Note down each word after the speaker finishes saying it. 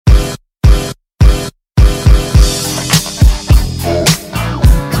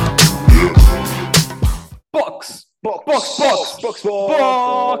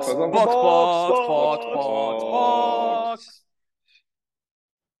Box.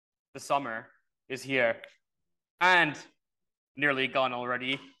 The summer is here and nearly gone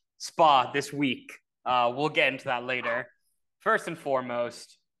already. Spa this week. We'll get into that later. First and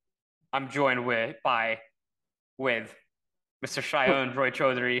foremost, I'm joined with Mr. Shayon Roy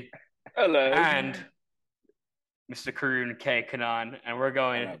Chaudhary Hello. and Mr. Karun K. Kanan, and we're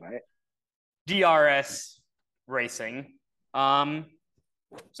going Hello, DRS racing. So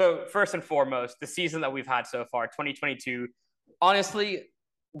first and foremost, the season that we've had so far, 2022. Honestly,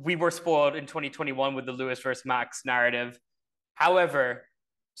 we were spoiled in 2021 with the Lewis versus Max narrative. However,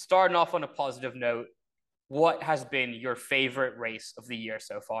 starting off on a positive note, what has been your favorite race of the year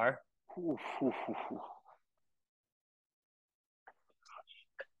so far?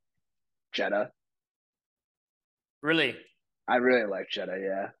 Jeddah. Really? I really like Jeddah,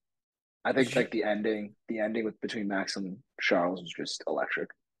 yeah. I think like the ending with between Max and Charles was just electric.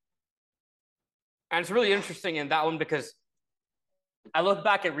 And it's really interesting in that one because I look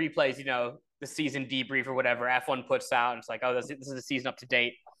back at replays, the season debrief or whatever F1 puts out, and it's like, oh, this is the season up to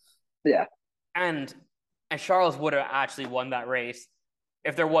date. Yeah. And Charles would have actually won that race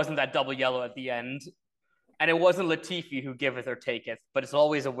if there wasn't that double yellow at the end. And it wasn't Latifi who giveth or taketh, but it's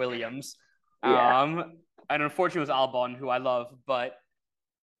always a Williams. Yeah. And unfortunately, it was Albon, who I love. But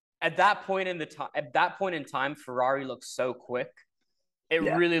at that point in time, Ferrari looked so quick. It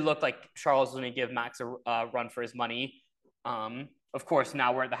really looked like Charles was going to give Max a run for his money. Of course,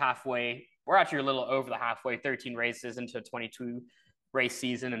 now we're at the halfway. We're actually a little over the halfway, 13 races into a 22 race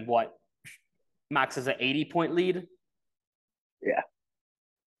season. And Max is an 80-point lead. Yeah.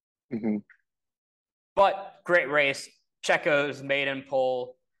 Mm-hmm. But great race. Checo's maiden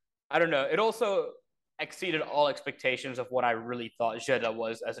pole. I don't know. It also exceeded all expectations of what I really thought Jeddah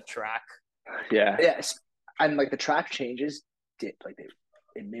was as a track. Yeah. Yes. And like the track changes it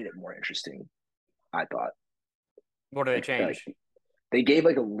made it more interesting, I thought. What did they change? They gave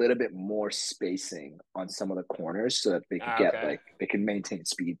like a little bit more spacing on some of the corners so that they could they can maintain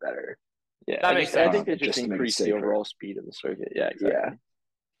speed better. Yeah, that makes sense. I think they just increased the overall speed of the circuit. Yeah, exactly.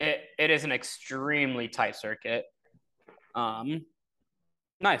 Yeah. It is an extremely tight circuit.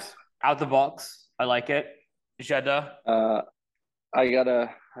 Nice. Out the box. I like it. Jeddah. I gotta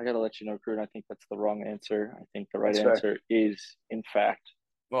let you know, Karun, I think that's the wrong answer. I think the right answer is, in fact,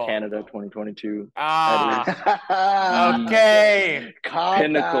 Canada 2022. Okay.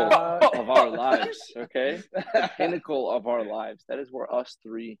 Pinnacle of our lives. Okay, the pinnacle of our lives. That is where us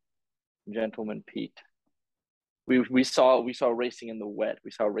three gentlemen peaked. We saw racing in the wet. We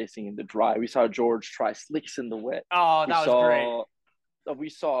saw racing in the dry. We saw George try slicks in the wet. Oh, that was great. We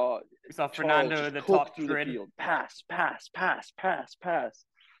saw Fernando in the top through grid. the field. Pass.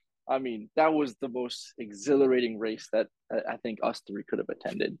 I mean, that was the most exhilarating race that I think us three could have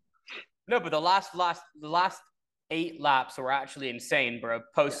attended. No, but the last 8 laps were actually insane, bro.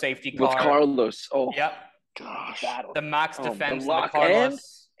 Post safety car with Carlos. Oh, yep. Gosh, the Max defense, the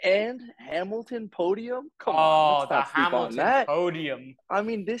Carlos and Hamilton podium. Come on, the Hamilton podium. I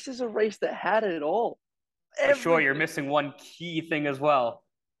mean, this is a race that had it all. For sure, you're missing one key thing as well.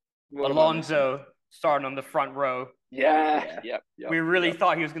 Alonso starting on the front row. Yeah. We really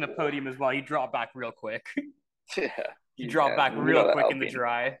thought he was going to podium as well. He dropped back real quick. Yeah. He dropped back real quick in the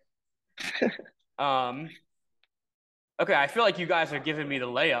dry. Okay, I feel like you guys are giving me the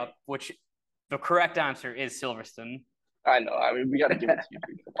layup, which the correct answer is Silverstone. I know. I mean, we got to give it to you.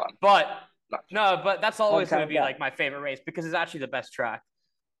 Come on. But that's always going to be like my favorite race because it's actually the best track.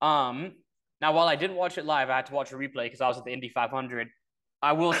 Now, while I didn't watch it live, I had to watch a replay because I was at the Indy 500.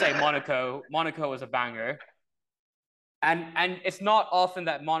 I will say Monaco was a banger. And it's not often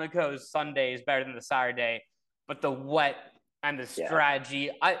that Monaco's Sunday is better than the Saturday, but the wet and the strategy.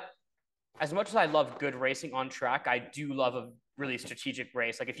 As much as I love good racing on track, I do love a really strategic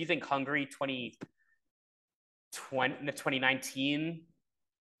race. Like if you think Hungary 2019,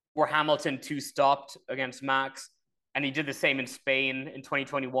 where Hamilton 2-stopped against Max, and he did the same in Spain in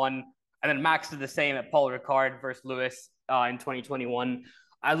 2021. And then Max did the same at Paul Ricard versus Lewis in 2021.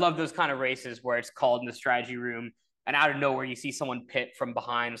 I love those kind of races where it's called in the strategy room and out of nowhere you see someone pit from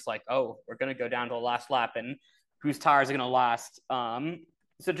behind. It's like, oh, we're going to go down to the last lap and whose tires are going to last. So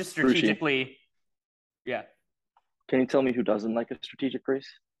just strategically, yeah. Can you tell me who doesn't like a strategic race?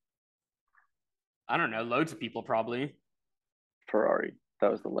 I don't know. Loads of people probably. Ferrari.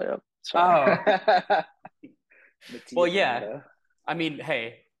 That was the layup. Sorry. Oh. Well, yeah. I mean,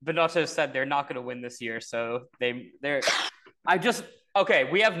 hey, Binotto said they're not going to win this year, so they're. Okay.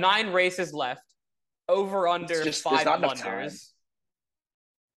 We have 9 races left. Over under 5 blunders.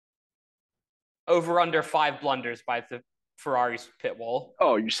 Over under 5 blunders by the Ferrari's pit wall.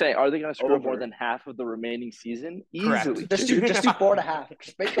 Oh, you're saying are they going to score more than half of the remaining season? Correct. Easily. Just do 4.5.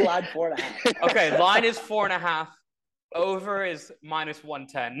 Just make the line 4.5. Okay, line is 4.5. Over is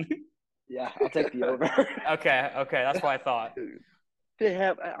 -110. Yeah, I'll take the over. Okay, that's what I thought. They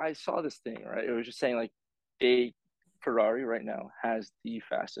have. I saw this thing, right? It was just saying like, Ferrari right now has the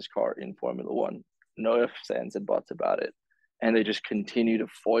fastest car in Formula One. No ifs, ands, and buts about it, and they just continue to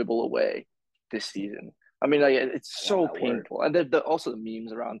foible away this season. I mean, like it's so painful, word. And also the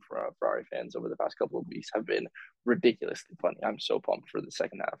memes around for Ferrari fans over the past couple of weeks have been ridiculously funny. I'm so pumped for the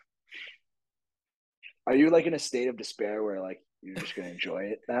second half. Are you like in a state of despair where like you're just gonna enjoy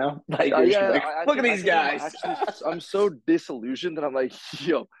it now? Like, look at these guys. I'm so disillusioned that I'm like,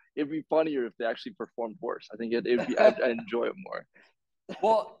 yo, it'd be funnier if they actually performed worse. I think I'd enjoy it more.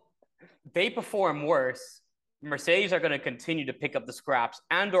 Well, they perform worse. Mercedes are going to continue to pick up the scraps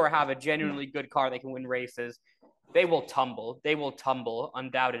and or have a genuinely good car that can win races. They will tumble.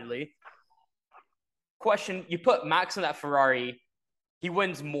 Undoubtedly. Question, you put Max in that Ferrari, he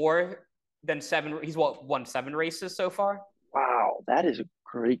wins more than 7. He's won 7 races so far? Wow, that is a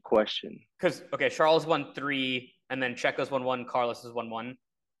great question. Because, okay, Charles won 3, and then Checo's won 1, Carlos has won 1.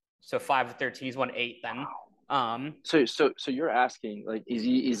 So 5 of 13, he's won 8 then. Wow. So you're asking, like, is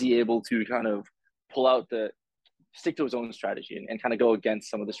he able to kind of pull out stick to his own strategy and kind of go against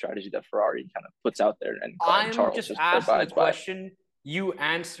some of the strategy that Ferrari kind of puts out there? And I'm Charles just asking the question. You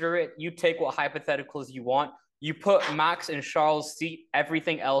answer it. You take what hypotheticals you want. You put Max in Charles' seat.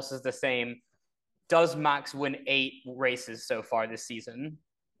 Everything else is the same. Does Max win 8 races so far this season?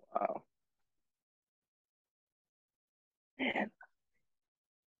 Wow. Man.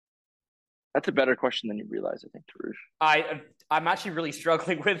 That's a better question than you realize, I think, Tarush. I'm actually really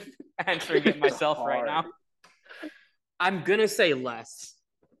struggling with answering it myself right now. I'm going to say less.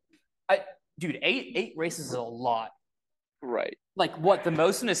 Dude, 8 races is a lot. Right. Like, what, the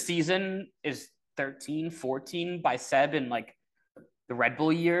most in a season is 13, 14 by Seb in, like, the Red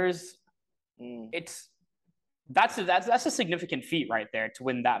Bull years. That's a significant feat right there to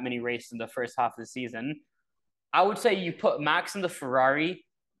win that many races in the first half of the season. I would say you put Max in the Ferrari,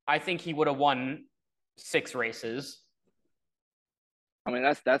 I think he would have won 6 races. I mean,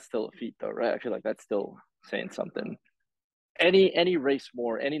 that's still a feat, though, right? I feel like that's still saying something. Any race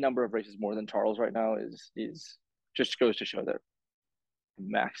more, any number of races more than Charles right now is just goes to show that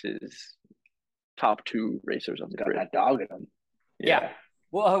Max is top 2 racers on the grid. Got that dog in him. Yeah.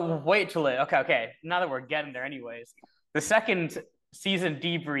 Well, wait till it. Okay. Now that we're getting there, anyways, the second season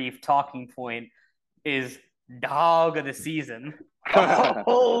debrief talking point is dog of the season.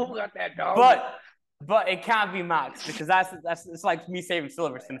 Oh, got that dog. But it can't be Max because that's it's like me saving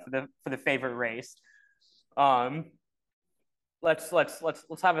Silverstone for the favorite race. Let's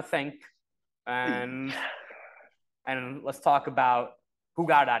have a think and let's talk about who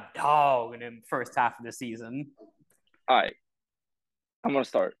got a dog in the first half of the season. All right. I'm going to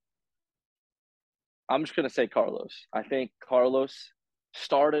start. I'm just going to say Carlos. I think Carlos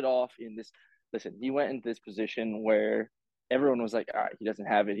started off in this. Listen, he went into this position where everyone was like, all right, he doesn't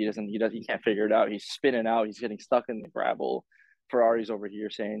have it. He can't figure it out. He's spinning out. He's getting stuck in the gravel. Ferrari's over here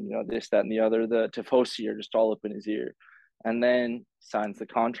saying, this, that, and the other. The Tifosi are just all up in his ear. And then signs the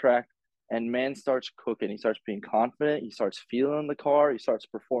contract. And man starts cooking. He starts being confident. He starts feeling the car. He starts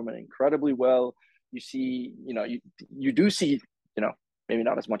performing incredibly well. You see, you do see, maybe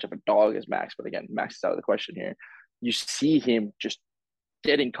not as much of a dog as Max, but again, Max is out of the question here. You see him just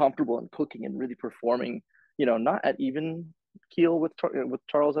getting comfortable and cooking and really performing, not at even keel with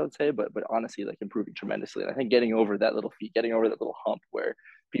Charles, I would say, but honestly, like improving tremendously. And I think getting over that little hump where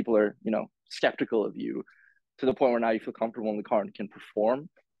people are, skeptical of you to the point where now you feel comfortable in the car and can perform.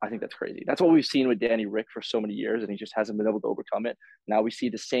 I think that's crazy. That's what we've seen with Danny Rick for so many years, and he just hasn't been able to overcome it. Now we see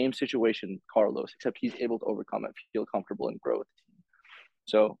the same situation with Carlos, except he's able to overcome it, feel comfortable, and grow with the team.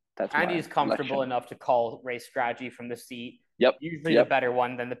 So that's and he's comfortable enough to call race strategy from the seat. Yep. Usually a better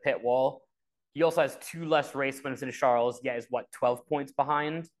one than the pit wall. He also has 2 less race wins than Charles. Yeah, is 12 points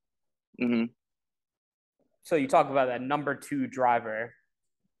behind. Mm-hmm. So you talk about that number 2 driver.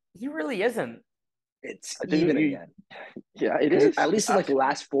 He really isn't. It's even again. Yeah, it is. At least in like the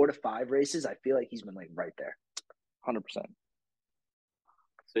last 4 to 5 races, I feel like he's been like right there. 100%.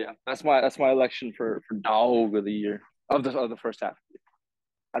 So yeah, that's my election for dog of the year of the first half.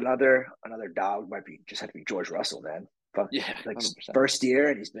 Another dog might have to be George Russell, man. Fuck, yeah, like 100%. First year,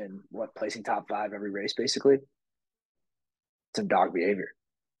 and he's been placing top 5 every race basically. Some dog behavior.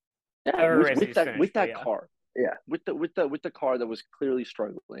 Yeah, with that car. Yeah, with the car that was clearly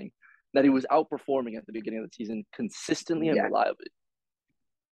struggling, that he was outperforming at the beginning of the season consistently and reliably.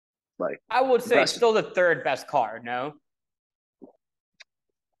 Like, I would say it's still the third best car. No.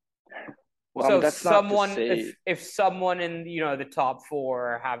 Well, so I mean, that's someone, not to say... if someone in the top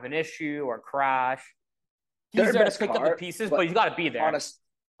four have an issue or crash, he's their there to best pick up car, the pieces, but he's got to be there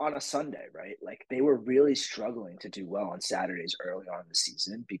on a Sunday, right? Like they were really struggling to do well on Saturdays early on in the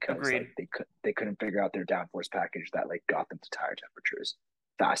season because like they couldn't figure out their downforce package that like got them to tire temperatures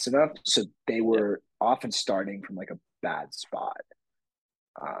fast enough. So they were often starting from like a bad spot.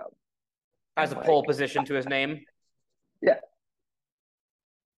 As a pole position to his name. Yeah.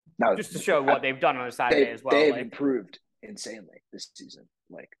 Now, just to show what they've done on a Saturday as well. They've improved insanely this season.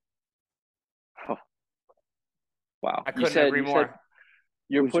 Like, oh. Wow. I couldn't agree more.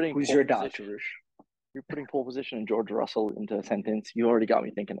 Who's your dodge? You're putting pole position and George Russell into a sentence. You already got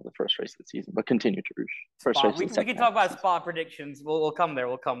me thinking of the first race of the season, but continue, Tarush. First race. We can talk about Spa predictions. We'll come there.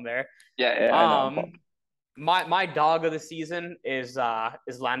 We'll come there. Yeah. I know. My dog of the season is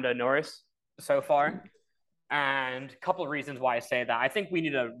Lando Norris so far. And a couple of reasons why I say that. I think we need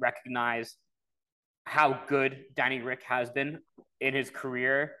to recognize how good Danny Rick has been in his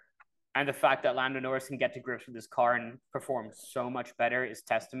career. And the fact that Lando Norris can get to grips with his car and perform so much better is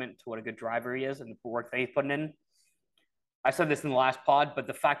testament to what a good driver he is and the work that he's putting in. I said this in the last pod, but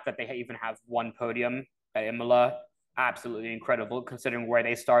the fact that they even have one podium at Imola, absolutely incredible considering where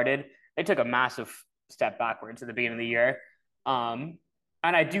they started. They took a massive step backwards at the beginning of the year. And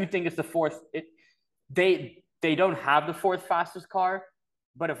I do think it's the fourth... They don't have the fourth fastest car,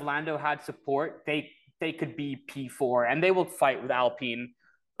 but if Lando had support, they could be P4 and they will fight with Alpine.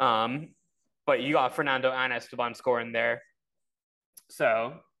 But you got Fernando and Esteban scoring there.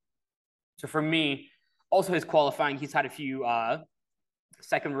 So for me, also his qualifying, he's had a few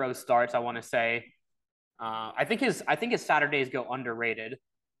second row starts, I want to say. I think his Saturdays go underrated,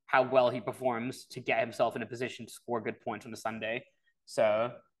 how well he performs to get himself in a position to score good points on a Sunday.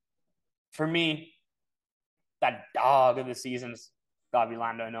 So for me, that dog of the season's got to be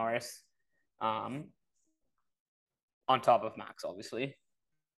Lando Norris. On top of Max, obviously.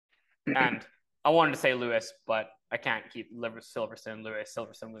 And I wanted to say Lewis, but I can't keep Silverstone,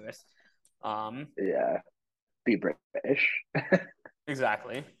 Lewis. Yeah. Be British.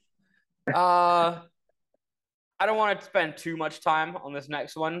 Exactly. I don't want to spend too much time on this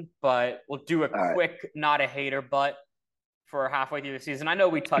next one, but we'll do a quick, not a hater, but for halfway through the season. I know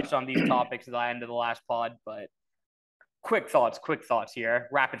we touched on these topics at the end of the last pod, but quick thoughts here.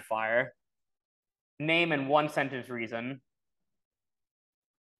 Rapid fire. Name in one sentence reason.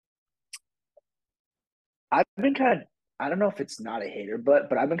 I've been I don't know if it's not a hater, but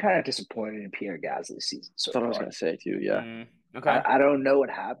I've been kind of disappointed in Pierre Gasly this season. So that's what I was going to say too. Yeah. Okay. I don't know what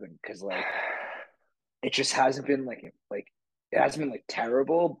happened because like it just hasn't been like it hasn't been like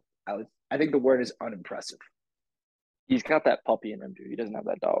terrible. I think the word is unimpressive. He's got that puppy in him, dude. He doesn't have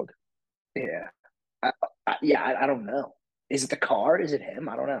that dog. Yeah. I don't know. Is it the car? Is it him?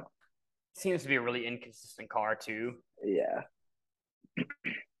 I don't know. Seems to be a really inconsistent car too. Yeah.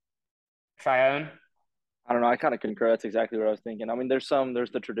 Cheyenne? I don't know. I kind of concur. That's exactly what I was thinking. I mean, there's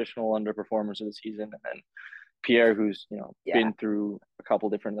the traditional underperformers of the season, and then Pierre, who's been through a couple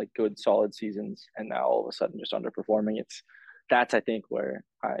different like good solid seasons, and now all of a sudden just underperforming. That's I think where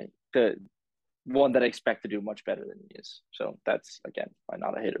the one that I expect to do much better than he is. So that's again why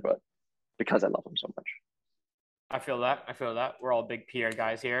not a hater, but because I love him so much. I feel that. We're all big Pierre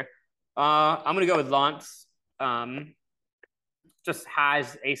guys here. I'm gonna go with Lance. Just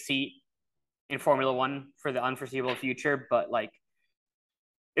has a seat in Formula One for the unforeseeable future, but like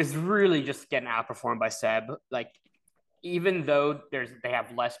is really just getting outperformed by Seb. Like even though they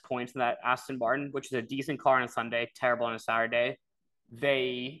have less points than that Aston Martin, which is a decent car on a Sunday, terrible on a Saturday,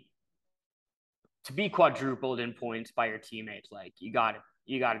 to be quadrupled in points by your teammates, like you got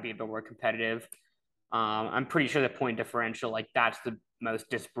to be a bit more competitive. I'm pretty sure the point differential, like that's the most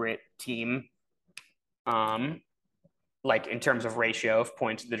disparate team, like in terms of ratio of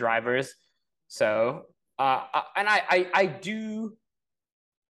points to the drivers. So, and I do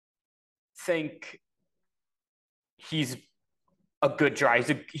think he's a good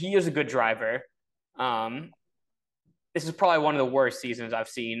driver. He is a good driver. This is probably one of the worst seasons I've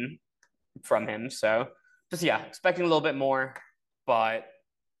seen from him. So, just expecting a little bit more, but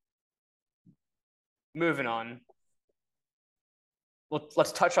moving on. Well,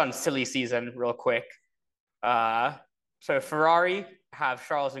 let's touch on silly season real quick. So Ferrari have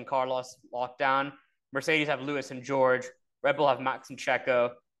Charles and Carlos locked down. Mercedes have Lewis and George. Red Bull have Max and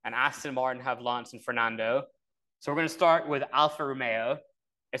Checo. And Aston Martin have Lance and Fernando. So we're going to start with Alfa Romeo.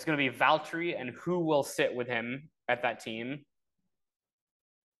 It's going to be Valtteri, and who will sit with him at that team?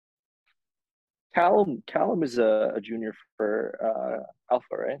 Callum is a junior for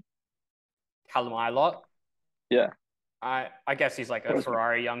Alfa, right? Callum Ilott. Yeah. I guess he's like a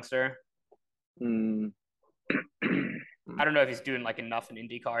Ferrari youngster. Mm. I don't know if he's doing like enough in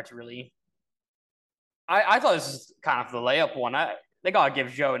IndyCar to really. I thought this was kind of the layup one. They gotta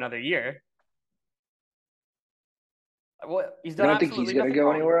give Joe another year. What he's done. You don't think he's gonna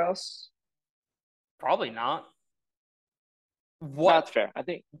go anywhere else? Probably not. What? That's fair. I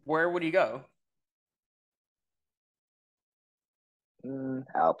think. Where would he go?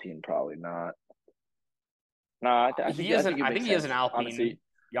 Alpine, probably not. No, I think he is an Alpine honestly,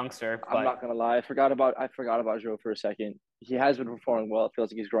 youngster. But... I'm not gonna lie. I forgot about Joe for a second. He has been performing well. It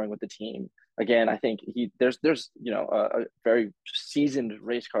feels like he's growing with the team. Again, I think there's a very seasoned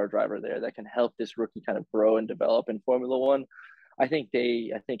race car driver there that can help this rookie kind of grow and develop in Formula One. I think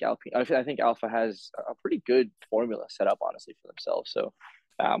Alfa has a pretty good formula set up honestly for themselves. So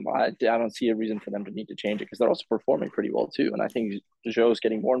I don't see a reason for them to need to change it because they're also performing pretty well too. And I think Joe's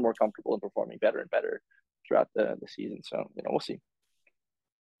getting more and more comfortable and performing better and better throughout the season. So we'll see.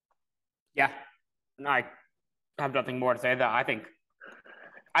 Yeah, I have nothing more to say. That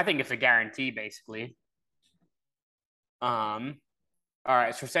I think it's a guarantee, basically. All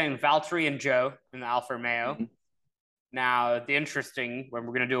right, so we're saying Valtteri and Joe in the Alfa Romeo. Mm-hmm. Now, the interesting, when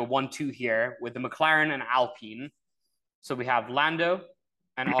we're going to do a 1-2 here with the McLaren and Alpine. So we have Lando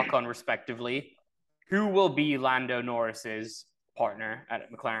and Ocon, respectively. Who will be Lando Norris's partner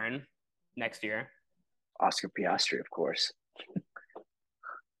at McLaren next year? Oscar Piastri, of course.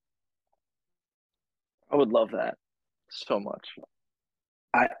 I would love that so much.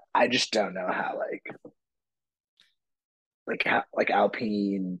 I just don't know how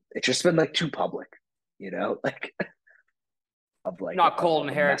Alpine. It's just been like too public, like of like not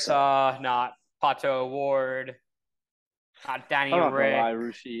Colton Herta, not Pato O'Ward, not Danny Rick. Lie,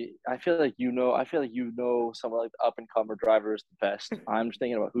 Rushi. I feel like some of like the up and comer drivers the best. I'm just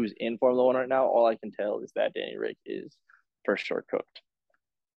thinking about who's in Formula One right now. All I can tell is that Danny Rick is for sure cooked.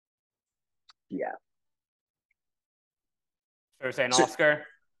 Yeah. So we're saying Oscar.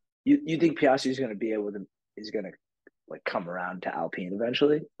 You think Piastri is going to like come around to Alpine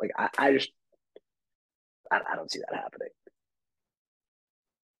eventually? Like I don't see that happening.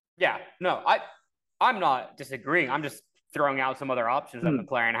 Yeah, no, I'm not disagreeing. I'm just throwing out some other options that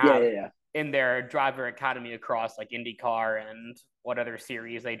McLaren have in their driver academy across like IndyCar and what other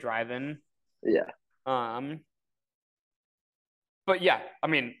series they drive in. Yeah. But yeah, I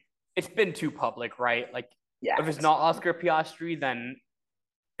mean, it's been too public, right? Like, if it's not Oscar Piastri, then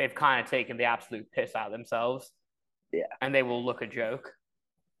they've kind of taken the absolute piss out of themselves. Yeah. And they will look a joke.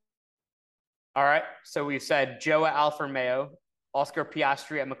 All right. So we've said Joe at Alfa Romeo, Oscar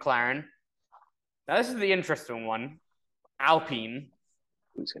Piastri at McLaren. Now, this is the interesting one. Alpine.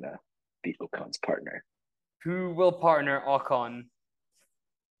 Who's going to be Ocon's partner? Who will partner Ocon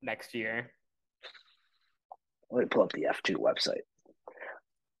next year? Let me pull up the F2 website.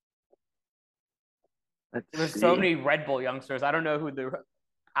 There's so many Red Bull youngsters. I don't know who the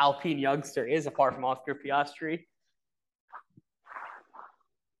Alpine youngster is apart from Oscar Piastri.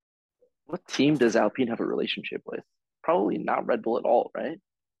 What team does Alpine have a relationship with? Probably not Red Bull at all, right?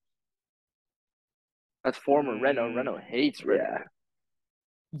 That's former Renault. Renault hates Red Bull.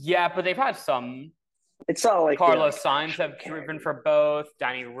 Yeah, but they've had some. It's not like Carlos Sainz have driven for both.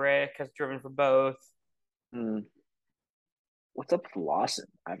 Danny Rick has driven for both. What's up with Lawson?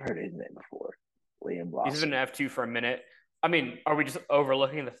 I've heard his name before. Liam Lawson. He's been in F2 for a minute. I mean, are we just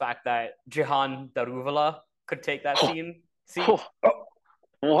overlooking the fact that Jehan Daruvala could take that seat?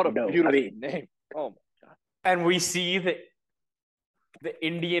 What a beautiful name. Oh, my God. And we see the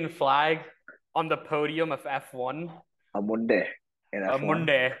Indian flag on the podium of F1. Amunde.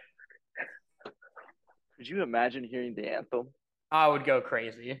 Amunde. Could you imagine hearing the anthem? I would go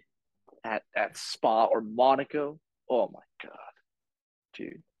crazy. At Spa or Monaco? Oh, my God.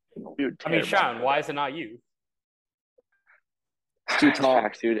 Dude. I mean, Sean, why is it not you? Too tall,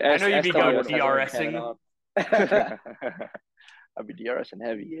 dude. I know you'd be going DRSing. I'd be DRSing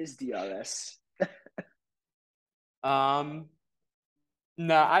heavy. He is DRS. No,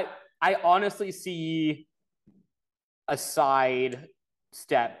 I honestly see a side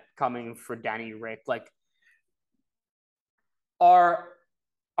step coming for Danny Rick. Like, are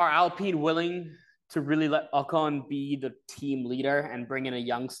Alpine willing to really let Ocon be the team leader and bring in a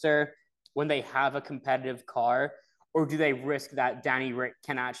youngster when they have a competitive car? Or do they risk that Danny Rick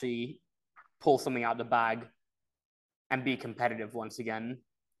can actually pull something out of the bag and be competitive once again?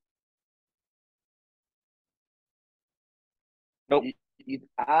 Nope.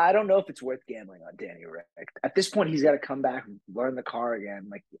 I don't know if it's worth gambling on Danny Rick. At this point, he's got to come back and learn the car again.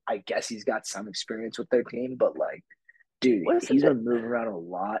 Like, I guess he's got some experience with their team, but like, Dude, he's been moving around a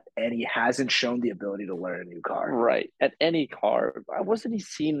lot, and he hasn't shown the ability to learn a new car. Right. At any car. Wasn't he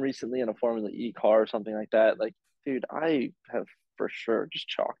seen recently in a Formula E car or something like that? Like, dude, I have for sure just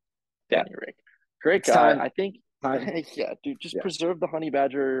chalked Danny Rick. Great guy. I think, yeah, dude, just preserve the Honey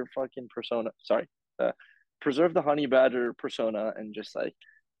Badger fucking persona. Sorry. Preserve the Honey Badger persona and just like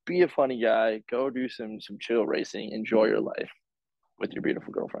be a funny guy. Go do some chill racing. Enjoy your life with your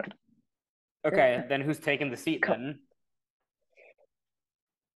beautiful girlfriend. Okay, then who's taking the seat then?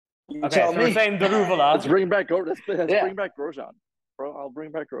 Okay, so we're saying Daruvala. Let's bring back bring back Grosjean. Bro, I'll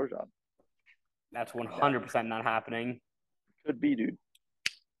bring back Grosjean. That's 100% not happening. Could be, dude.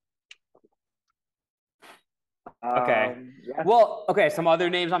 Okay. Well, okay, some other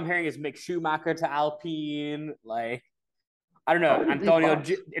names I'm hearing is Mick Schumacher to Alpine. Like, I don't know, Antonio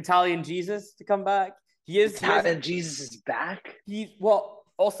Italian Jesus to come back. Italian Jesus is back?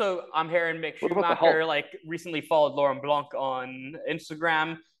 Also, I'm hearing Mick Schumacher like recently followed Laurent Blanc on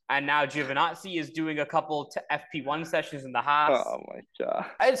Instagram, and now Giovinazzi is doing a couple FP1 sessions in the Haas. Oh my god!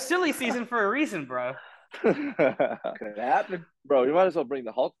 It's silly season for a reason, bro. Could happen, bro. You might as well bring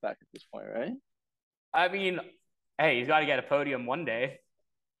the Hulk back at this point, right? I mean, hey, he's got to get a podium one day.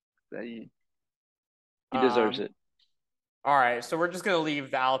 He deserves it. All right, so we're just gonna leave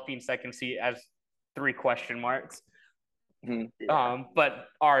the Alpine second seat as 3 question marks. Mm-hmm. But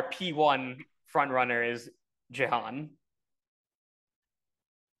our P1 front runner is Jehan.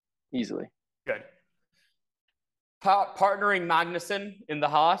 Easily. Good. Partnering Magnussen in the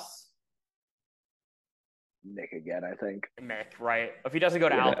Haas. Nick again, I think. Nick, right? If he doesn't go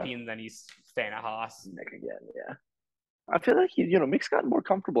to Alpine, then he's staying at Haas. Nick again, yeah. I feel like Mick's gotten more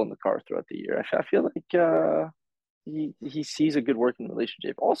comfortable in the car throughout the year. I feel like he sees a good working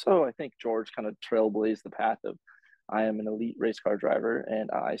relationship. Also, I think George kind of trailblazed the path of I am an elite race car driver, and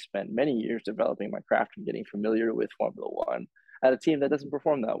I spent many years developing my craft and getting familiar with Formula One at a team that doesn't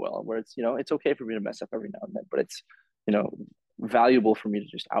perform that well, where it's okay for me to mess up every now and then, but it's valuable for me to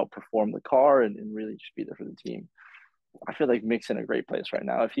just outperform the car and really just be there for the team. I feel like Mick's in a great place right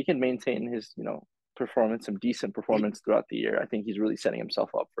now. If he can maintain his performance, some decent performance throughout the year, I think he's really setting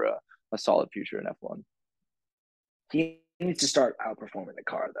himself up for a solid future in F1. He needs to start outperforming the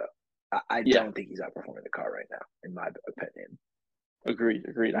car, though. I don't think he's outperforming the car right now, in my opinion. Agreed.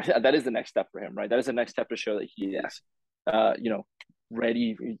 That is the next step for him, right? That is the next step to show that he is,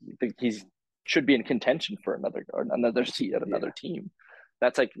 ready. He should be in contention for another seat at another team.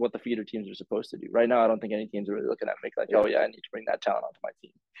 That's like what the feeder teams are supposed to do. Right now, I don't think any teams are really looking at Mick like, oh yeah, I need to bring that talent onto my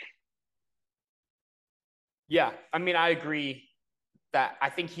team. Yeah, I mean, I agree that I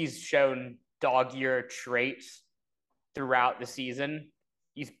think he's shown dog-ear traits throughout the season.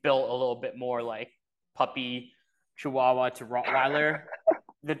 He's built a little bit more like puppy Chihuahua to Rottweiler.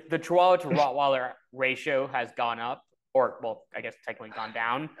 The Chihuahua to Rottweiler ratio has gone up, or well, I guess technically gone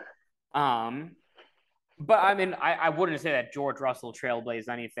down. But I mean, I wouldn't say that George Russell trailblazed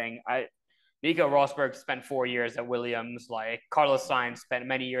anything. Nico Rosberg spent 4 years at Williams. Like Carlos Sainz spent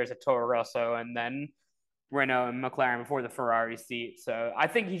many years at Toro Rosso, and then Renault and McLaren before the Ferrari seat. So I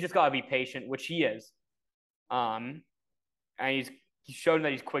think he's just got to be patient, which he is. And he's shown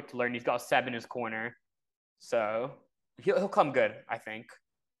that he's quick to learn. He's got Seb in his corner, so he'll come good, I think.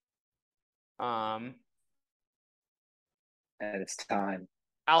 And it's time.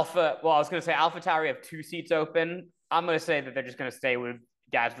 I was going to say AlphaTauri have 2 seats open. I'm going to say that they're just going to stay with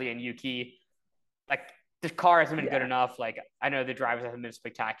Gasly and Yuki. Like, the car hasn't been good enough. Like, I know the drivers haven't been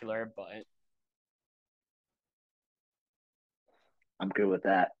spectacular, but I'm good with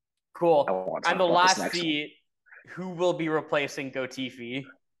that. Cool. And the last seat, who will be replacing Latifi?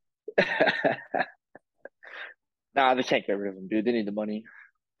 Nah, they can't get rid of him, dude. They need the money.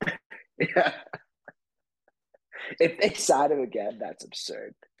 Yeah. If they sign him again, that's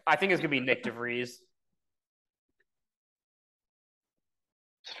absurd. I think it's going to be Nick DeVries.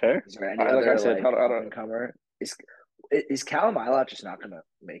 It's fair. Is there any other up-and-comer? Is Callum Ilott just not going to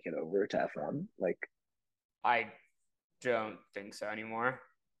make it over to F1? Like, I don't think so anymore.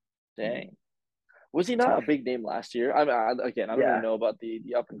 Dang. Was he not a big name last year? I don't really know about the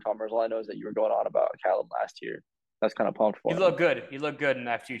up-and-comers. All I know is that you were going on about Callum last year. That's kind of pumped for him. He looked good. He looked good in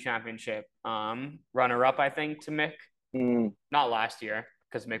the F2 championship. Runner-up, I think, to Mick. Not last year,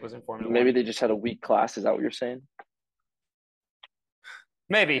 because Mick was in Formula Maybe 1. They just had a weak class. Is that what you're saying?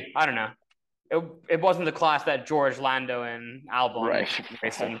 Maybe. I don't know. It wasn't the class that George, Lando, and Albon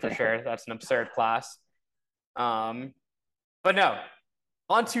raced in, for sure. That's an absurd class. But no.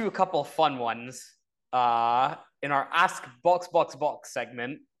 On to a couple of fun ones in our Ask Box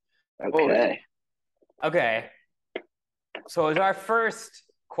segment. Okay. So as our first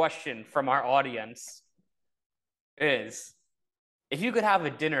question from our audience is if you could have a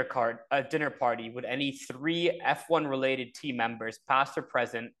dinner party with any 3 F1 related team members, past or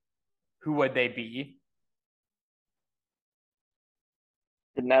present, who would they be?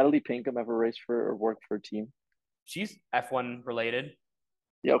 Did Natalie Pinkham ever race for or work for a team? She's F1 related.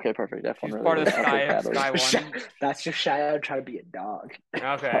 Yeah, okay, perfect. F1 She's related. part of the Sky One. That's just Cheyenne trying to be a dog.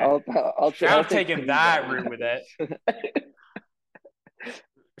 Okay. I'll taking that route with it.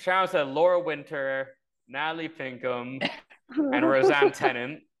 Cheyenne said Laura Winter, Natalie Pinkham, and Roseanne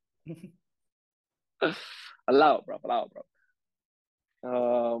Tennant. Allow it, bro.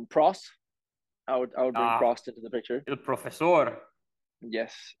 Prost. I would bring Prost into the picture. El profesor.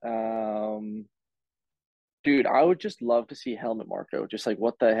 Yes. Dude, I would just love to see Helmut Marko. Just like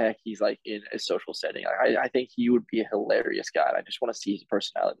what the heck he's like in a social setting. I think he would be a hilarious guy. I just want to see his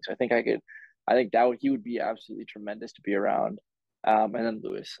personality. So I think he would be absolutely tremendous to be around. And then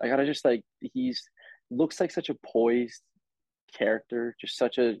Lewis. I gotta just like he's looks like such a poised character, just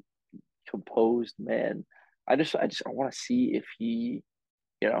such a composed man. I want to see if he,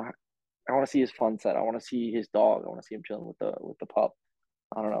 I want to see his fun set. I want to see his dog. I want to see him chilling with the pup.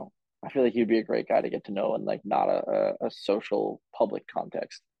 I don't know. I feel like he'd be a great guy to get to know in like not a social public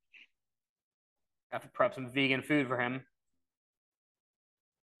context. Have to prep some vegan food for him.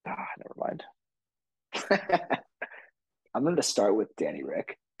 Never mind. I'm going to start with Danny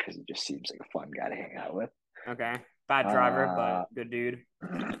Rick because he just seems like a fun guy to hang out with. Okay. Bad driver, but good dude.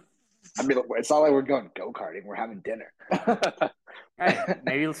 I mean, it's not like we're going go-karting. We're having dinner. Hey,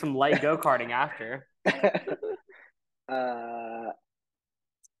 maybe some light go-karting after.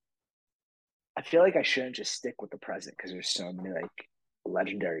 I feel like I shouldn't just stick with the present because there's so many like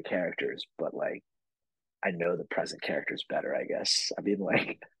legendary characters, but like I know the present characters better, I guess. I mean,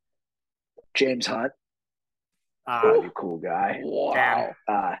 like James Hunt, probably a cool guy. Wow.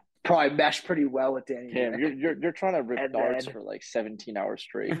 Probably meshed pretty well with Danny. Damn, you're trying to rip darts for like 17 hours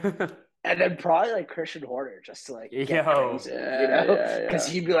straight. And then probably like Christian Horner just to like get crazy, because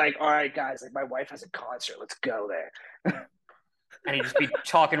he'd be like, all right, guys, like my wife has a concert, let's go there. And he'd just be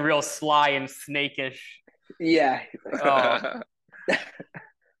talking real sly and snakish. Yeah. Oh.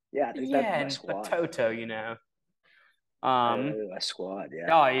 Yeah, I think that's my squad. Toto, my squad, yeah. Oh,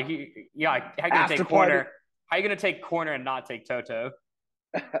 how are you gonna take corner and not take Toto?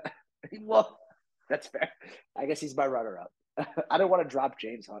 Well, that's fair. I guess he's my runner-up. I don't want to drop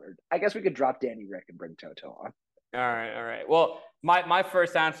James Hunter. I guess we could drop Danny Rick and bring Toto on. All right. Well, my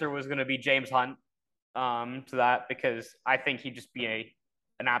first answer was going to be James Hunt to that because I think he'd just be an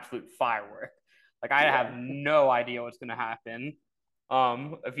absolute firework. Like I have no idea what's going to happen.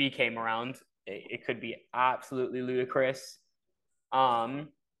 If he came around, it could be absolutely ludicrous. I'm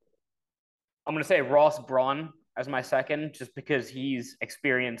going to say Ross Brawn as my second, just because he's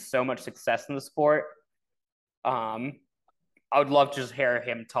experienced so much success in the sport. I would love to just hear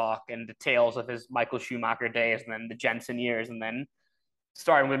him talk and the tales of his Michael Schumacher days and then the Jensen years and then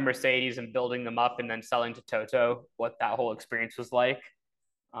starting with Mercedes and building them up and then selling to Toto, what that whole experience was like.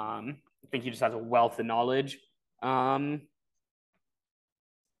 I think he just has a wealth of knowledge. As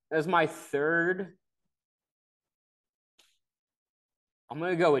my third, I'm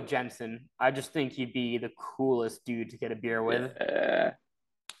going to go with Jensen. I just think he'd be the coolest dude to get a beer with. Yeah.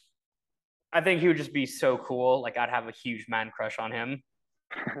 I think he would just be so cool. Like I'd have a huge man crush on him.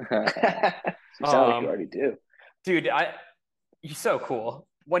 You sound like you already do. Dude, he's so cool.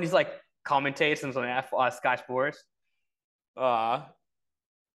 When he's like commentating on Sky Sports.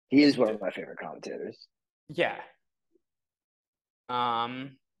 He is one of my favorite commentators. Yeah.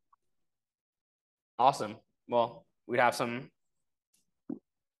 Awesome. Well, we'd have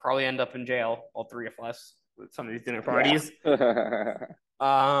probably end up in jail, all three of us, with some of these dinner parties.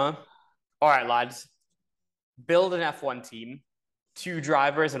 Yeah. All right, lads. Build an F1 team, 2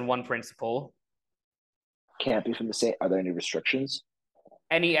 drivers and 1 principal. Can't be from the same. Are there any restrictions?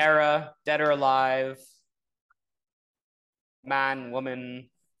 Any era, dead or alive, man, woman.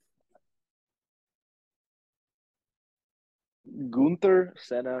 Gunther,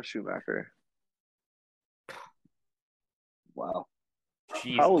 Senna, Schumacher. Wow.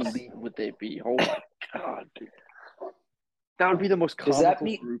 Jesus. How elite would they be? Oh my god, dude. That would be the most comical Does that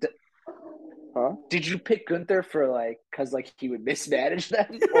mean group. Huh? Did you pick Gunther for because he would mismanage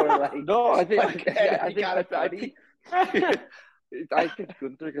them, or like no? I think I picked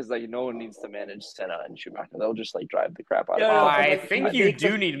Gunther because no one needs to manage Senna and Schumacher. They'll just drive the crap out of it. I think you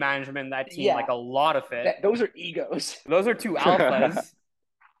do need management in that team, a lot of it. Those are egos. Those are 2 alphas.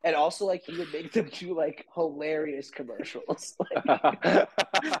 And also, he would make them do hilarious commercials.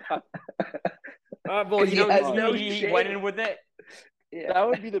 Well, he went in with it. Yeah. That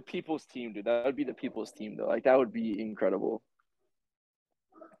would be the people's team, dude. That would be the people's team, though. Like that would be incredible.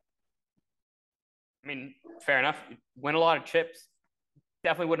 I mean, fair enough. Win a lot of chips.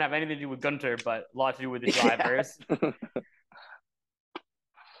 Definitely wouldn't have anything to do with Gunter, but a lot to do with the drivers. Yeah.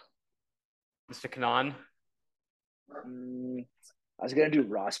 Mr. Kanan. I was gonna do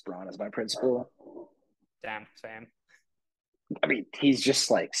Ross Brawn as my principal. Damn, Sam. I mean, he's just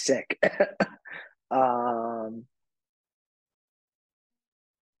like sick.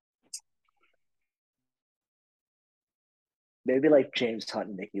 Maybe like James Hunt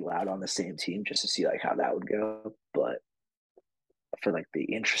and Nicky Loud on the same team just to see like how that would go. But for like the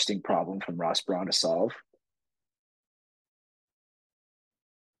interesting problem from Ross Brawn to solve.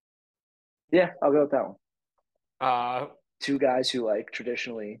 Yeah, I'll go with that one. Two guys who like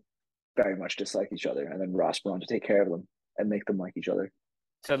traditionally very much dislike each other, and then Ross Brawn to take care of them and make them like each other.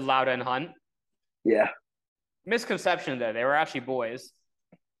 So Loud and Hunt. Yeah. Misconception though, they were actually boys.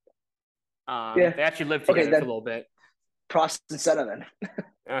 Yeah. They actually lived together for a little bit. Prost and Senna then.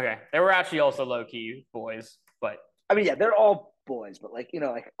 Okay. They were actually also low-key boys, but I mean, yeah, they're all boys, but like,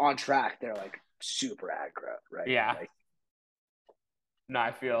 like on track, they're like super aggro, right? Yeah. Like, no,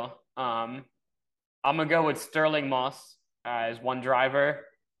 I feel. I'm gonna go with Sterling Moss as one driver.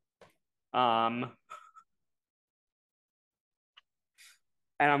 And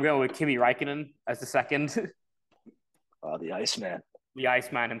I'm going with Kimi Räikkönen as the second. Oh, the Iceman. The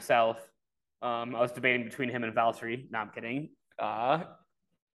Iceman himself. I was debating between him and Valtteri. No, I'm kidding. Then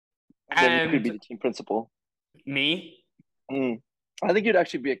you could be the team principal. Me? I think you'd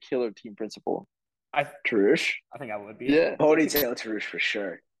actually be a killer team principal. Tarouche? I think I would be. Yeah. Ponytail Tarouche for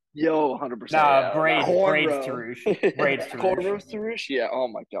sure. Yo, 100%. Nah, braids Tarouche. Braids Tarouche. Cornrows Tarouche? Yeah. Oh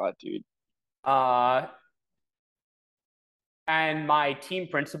my God, dude. And my team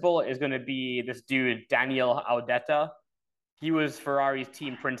principal is going to be this dude, Daniel Audetta. He was Ferrari's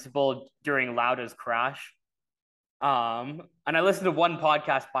team principal during Lauda's crash. And I listened to one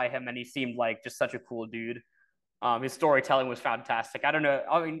podcast by him, and he seemed like just such a cool dude. His storytelling was fantastic. I don't know.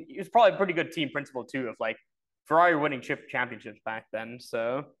 I mean, he was probably a pretty good team principal too, of like Ferrari winning championships back then.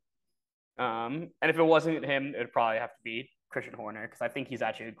 So, and if it wasn't him, it would probably have to be Christian Horner, because I think he's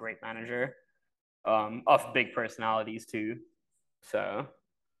actually a great manager of big personalities too. So,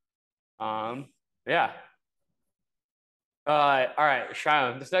 yeah. All right,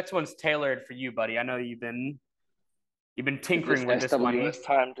 Shion, this next one's tailored for you, buddy. I know you've been tinkering with this one.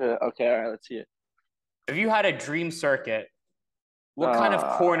 Time to okay, all right, let's see it. If you had a dream circuit, what kind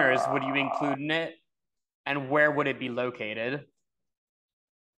of corners would you include in it, and where would it be located?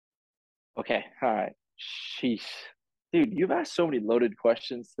 Okay, all right. Sheesh. Dude, you've asked so many loaded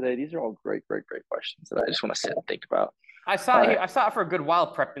questions today. These are all great questions that I just want to sit and think about. I saw it for a good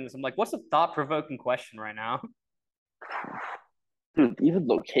while prepping this. I'm like, what's a thought-provoking question right now? Dude, even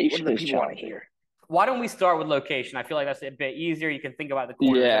location is challenging here. Why don't we start with location? I feel like that's a bit easier. You can think about the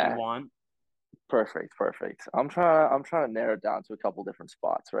corners that you want. Perfect. I'm trying to narrow it down to a couple different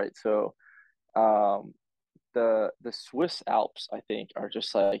spots, right? So, the Swiss Alps, I think, are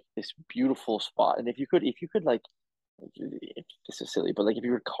just like this beautiful spot. And if you could like, this is silly, but like if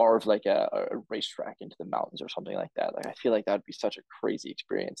you would carve like a racetrack into the mountains or something like that, like I feel like that would be such a crazy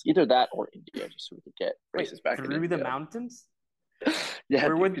experience. Either that or India, just so we could get races back through the mountains. Yeah,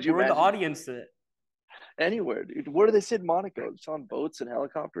 where would the audience sit? Anywhere, dude. Where do they sit in Monaco? Just on boats and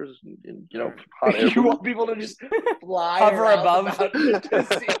helicopters and hot air. You want people to just fly hover above. Dude,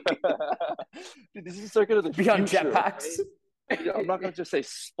 this is a circuit of the future. Be on jetpacks. Yeah, I'm not gonna just say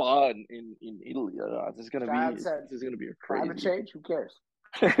spa in Italy. This is gonna be a crazy. Climate change. Who cares?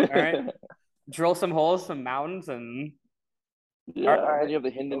 All right, drill some holes, some mountains, and yeah. Right. And you have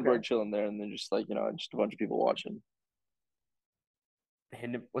the Hindenburg chilling there, and then just like just a bunch of people watching.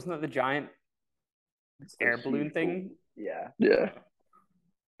 Wasn't that the giant air balloon thing? Yeah.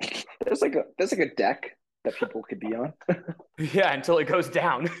 There's like a deck that people could be on. Yeah, until it goes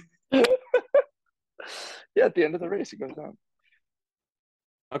down. Yeah, at the end of the race, it goes down.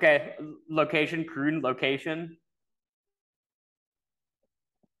 Okay, location, Kroon, location.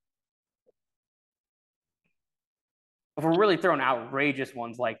 If we're really throwing outrageous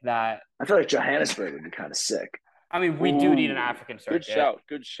ones like that, I feel like Johannesburg would be kind of sick. I mean, we do need an African circuit.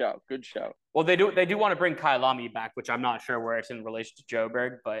 Good shout. Well, they do want to bring Kyalami back, which I'm not sure where it's in relation to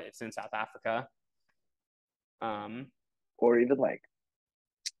Joburg, but it's in South Africa. Or even like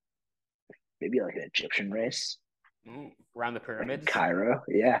maybe like an Egyptian race. Around the pyramids, like Cairo,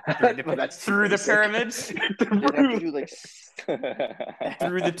 yeah. Through the pyramids,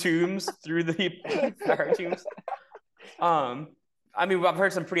 through the tombs, through the pharaoh tombs. I mean, I've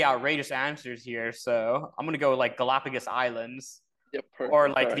heard some pretty outrageous answers here, so I'm gonna go with like Galapagos Islands. Yep, perfect. Or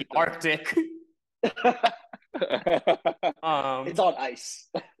like the Arctic. It's on ice.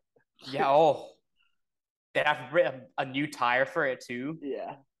 Yeah. Oh, they have to bring a new tire for it too.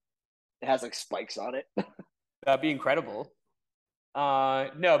 Yeah, it has like spikes on it. That'd be incredible. No,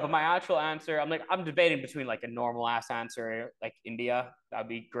 but my actual answer, I'm debating between like a normal ass answer, like India. That'd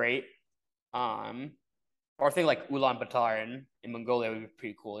be great. Or I think like Ulaanbaatar in Mongolia would be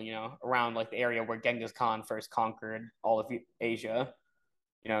pretty cool. You know, around like the area where Genghis Khan first conquered all of Asia.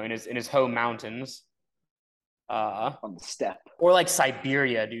 You know, in his home mountains. On the steppe. Or like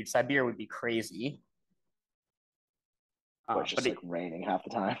Siberia, dude. Siberia would be crazy. But it's just like raining half the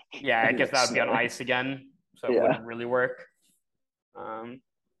time. Yeah, I guess that would be on ice again, so it wouldn't really work.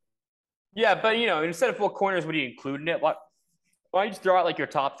 Yeah, but you know, instead of what corners would you include in it? Why don't you just throw out like your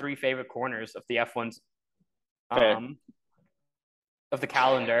top 3 favorite corners of the F1's of the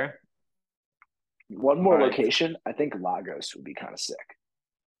calendar? One more location, I think Lagos would be kind of sick.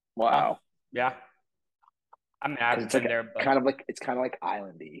 Wow. Yeah. I mean, I haven't been there, but it's kind of like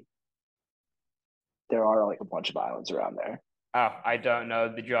islandy. There are like a bunch of islands around there. Oh, I don't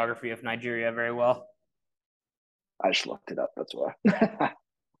know the geography of Nigeria very well. I just looked it up. That's why.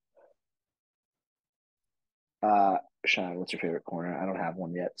 Sean, what's your favorite corner? I don't have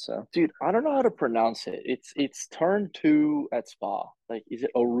one yet. So, dude, I don't know how to pronounce it. It's turn 2 at Spa. Like, is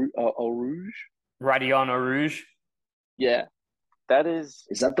it Rouge? Rayon Rouge. Yeah, that is.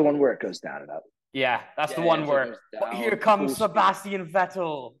 Is that the one where it goes down and up? Yeah, that's the one where here comes Sebastian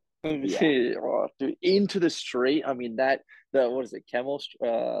Vettel. Yeah. Oh, dude, into the straight. I mean what is it? Camel.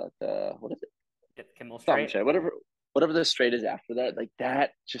 What is it? Camel Straight. Whatever the straight is after that, like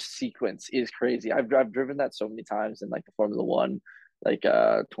that just sequence is crazy. I've driven that so many times in like the Formula One, like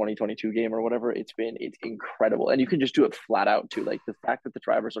 2022 game or whatever. It's incredible, and you can just do it flat out too. Like the fact that the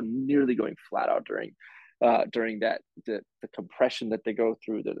drivers are nearly going flat out during that the compression that they go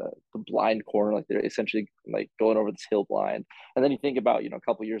through the blind corner, like they're essentially like going over this hill blind. And then you think about a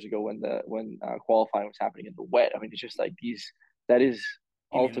couple of years ago when qualifying was happening in the wet. I mean, it's just like that is.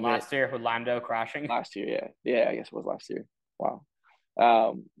 Ultimate. Last year with Lando crashing. Last year, yeah, I guess it was last year. Wow,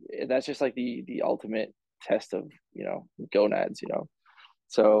 that's just like the ultimate test of gonads.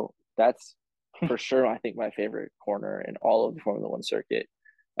 So that's for sure. I think my favorite corner in all of the Formula One circuit.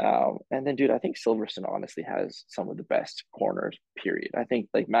 And then, dude, I think Silverstone honestly has some of the best corners. Period. I think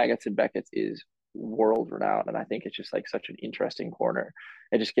like Maggotts and Beckett's is world renowned, and I think it's just like such an interesting corner.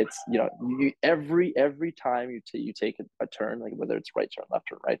 It just gets every time you take a turn, like whether it's right turn, left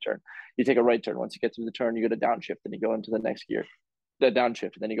turn, right turn, you take a right turn. Once you get through the turn, you go to downshift, then you go into the next gear, the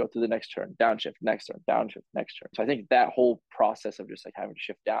downshift, and then you go through the next turn, downshift, next turn, downshift, next turn. So I think that whole process of just like having to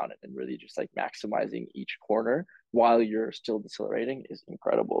shift down and really just like maximizing each corner while you're still decelerating is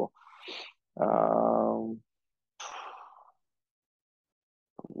incredible.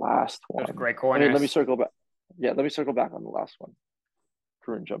 Last one. Those great corners. I mean, let me circle back. Yeah, let me circle back on the last one.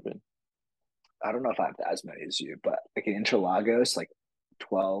 Karun, jump in. I don't know if I have as many as you, but like in Interlagos, like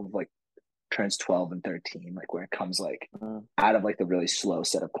 12, like turns 12 and 13, like where it comes like out of like the really slow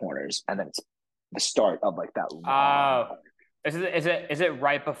set of corners, and then it's the start of like that long is it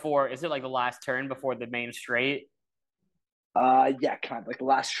right before, is it like the last turn before the main straight? Yeah, kind of like the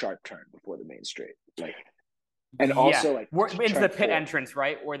last sharp turn before the main straight. Like, and also like we're into the pit entrance,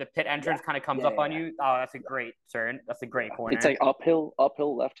 right? Where the pit entrance kind of comes up on you. Oh, that's a great turn. That's a great corner. It's like uphill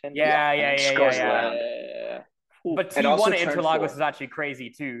left hand. Yeah. But T1 at Interlagos is actually crazy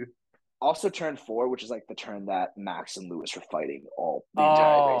too. Also, turn 4, which is like the turn that Max and Lewis were fighting all the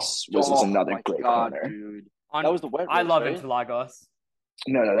entire race, was another great corner. Dude. That was the wet race, I love Interlagos.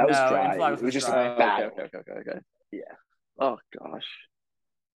 No, that was dry. It was just dry. Bad. Okay. Yeah. Oh gosh.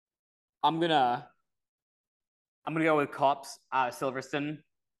 I'm gonna go with Cops Silverstone.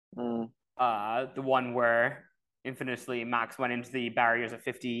 The one where infamously Max went into the barriers at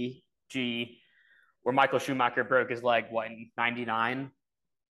 50G, where Michael Schumacher broke his leg in 99.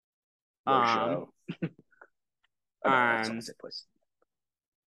 And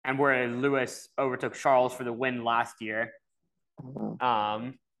where Lewis overtook Charles for the win last year.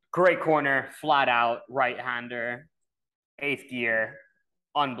 Great corner, flat out right-hander, 8th gear,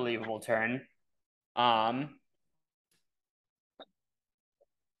 unbelievable turn. I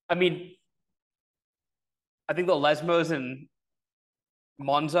mean, I think the Lesmos and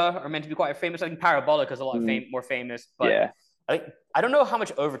Monza are meant to be quite famous. I think Parabolica is a lot more famous, but yeah. I don't know how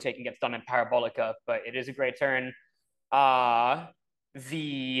much overtaking gets done in Parabolica, but it is a great turn.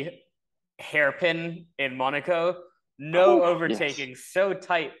 The hairpin in Monaco, overtaking, so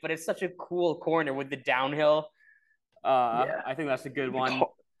tight, but it's such a cool corner with the downhill. I think that's a good one.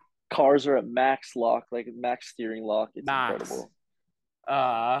 Cars are at max lock, like max steering lock. It's incredible.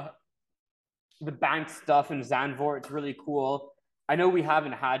 Uh, the bank stuff in Zandvoort, it's really cool. I know we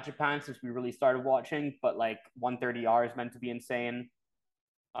haven't had Japan since we really started watching, but like 130R is meant to be insane.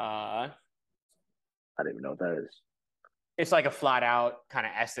 I don't even know what that is. It's like a flat out kind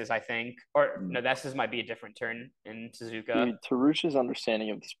of Estes, I think. Or no, the Estes might be a different turn in Suzuka. Dude, Tarush's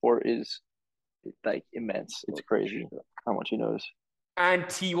understanding of the sport is like immense. It's crazy how much he knows. And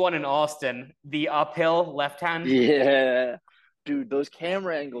T1 in Austin, the uphill left hand. Yeah. Dude, those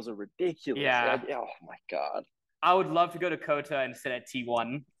camera angles are ridiculous. Yeah. Oh my God. I would love to go to Kota and sit at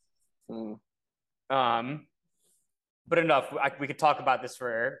T1. But enough. We could talk about this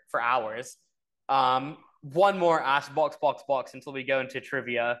for hours. One more Ask Box until we go into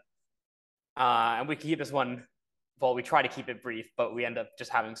trivia. And we can keep this one, well, we try to keep it brief, but we end up just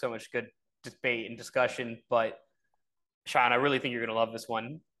having so much good debate and discussion. But Sean, I really think you're going to love this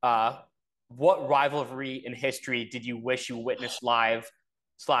one. What rivalry in history did you wish you witnessed live?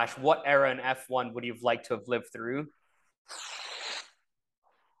 / what era in F1 would you have liked to have lived through?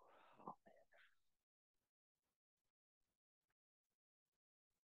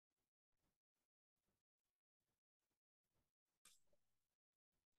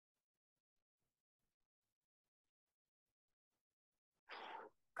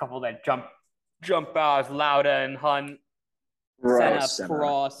 Couple that jump out as Lauda and Hunt, Senna,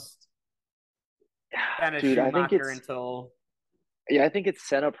 Prost, and a Schumacher until. Yeah, I think it's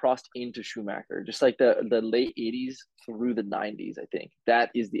Senna, Prost into Schumacher, just like the late 80s through the 90s. I think that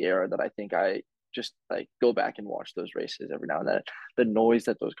is the era that I think I just like go back and watch those races every now and then. The noise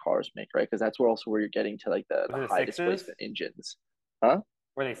that those cars make, right? Because that's where you're getting to like the high displacement engines. Huh?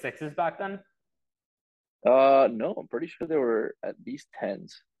 Were they sixes back then? No, I'm pretty sure they were at least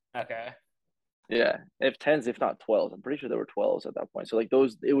 10s. Okay. Yeah, if 10s, if not 12s. I'm pretty sure there were 12s at that point. So like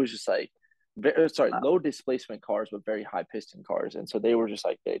those, it was just like low displacement cars, but very high piston cars, and so they were just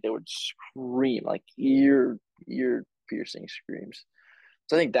like they would scream like ear piercing screams.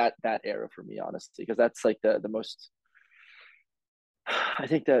 So I think that era for me, honestly, because that's like the most. I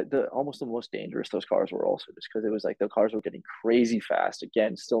think the almost the most dangerous those cars were also just because it was like the cars were getting crazy fast.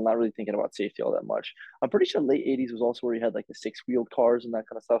 Again, still not really thinking about safety all that much. I'm pretty sure late 80s was also where you had like the 6-wheeled cars and that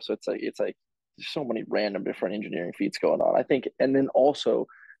kind of stuff. So it's like there's so many random different engineering feats going on. I think, and then also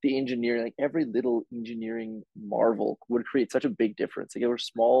the engineering, like every little engineering marvel would create such a big difference. Like there were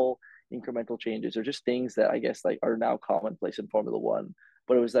small incremental changes or just things that I guess like are now commonplace in Formula One.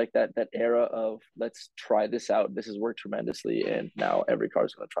 But it was like that era of let's try this out. This has worked tremendously, and now every car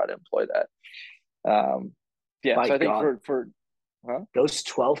is going to try to employ that. Yeah, My so I think God. for those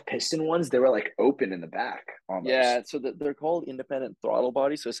 12 piston ones, they were like open in the back almost. Yeah, so they're called independent throttle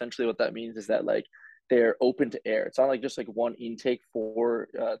bodies. So essentially, what that means is that like they're open to air. It's not like just like one intake for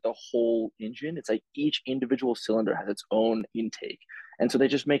the whole engine. It's like each individual cylinder has its own intake, and so they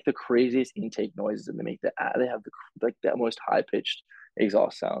just make the craziest intake noises, and they have the most high pitched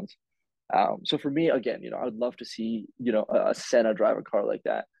exhaust sounds. So for me, again, I would love to see a Senna drive a car like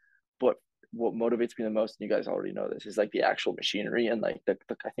that. But what motivates me the most, and you guys already know this, is like the actual machinery and like I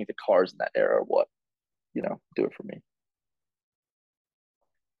think the cars in that era are what do it for me.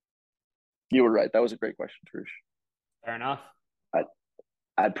 You were right. That was a great question, Tarush. Fair enough.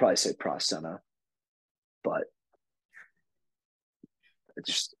 I'd probably say Prost Senna, but it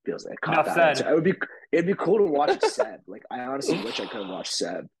just feels like enough said. It'd be cool to watch Seb. Like I honestly wish I could have watched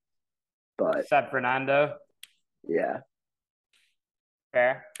Seb, but Seb Fernando. Yeah.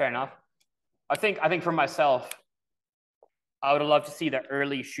 Fair enough. I think for myself, I would have loved to see the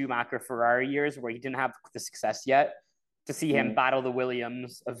early Schumacher Ferrari years where he didn't have the success yet. To see him battle the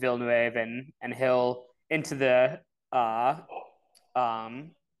Williams of Villeneuve and Hill into the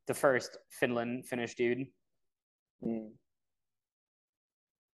first Finland Finnish dude in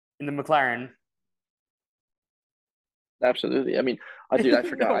the McLaren. Absolutely. I mean, dude, I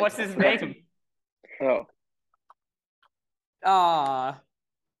forgot. What's his name? Oh.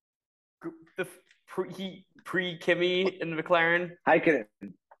 The pre-Kimi in the McLaren. Häkkinen.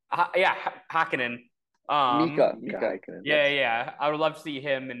 Yeah, Häkkinen. Mika Häkkinen. Yeah. I would love to see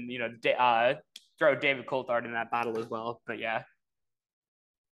him and throw David Coulthard in that battle as well. But yeah,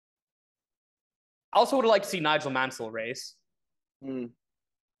 I also would have liked to see Nigel Mansell race. I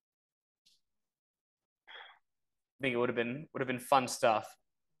think it would have been fun stuff.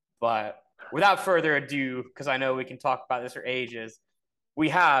 But without further ado, because I know we can talk about this for ages, we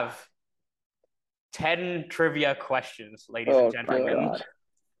have 10 trivia questions, ladies and gentlemen. God.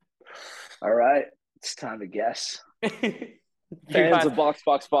 All right. It's time to guess. Fans of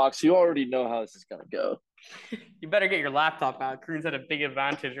Box, you already know how this is going to go. You better get your laptop out. Kroon's at a big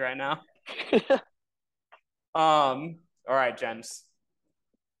advantage right now. All right, gents.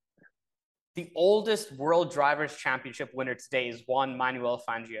 The oldest World Drivers' Championship winner today is Juan Manuel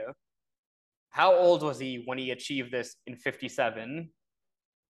Fangio. How old was he when he achieved this in 57?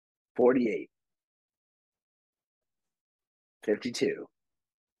 48. 52.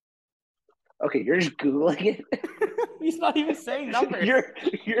 Okay, you're just Googling it. He's not even saying numbers.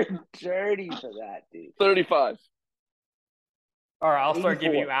 You're dirty for that, dude. 35. All right, I'll start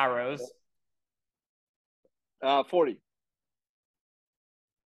giving you arrows. 40.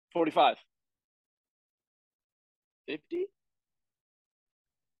 45. 50.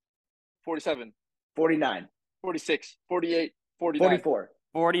 47. 49. 46. 48. 49. 44.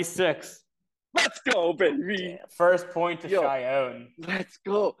 46. Let's go, baby. First point to Cheyenne. Let's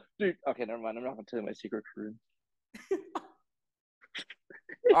go. Dude, okay, never mind. I'm not going to tell you my secret career.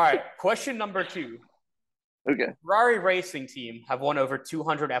 All right, question number 2. Okay. Ferrari racing team have won over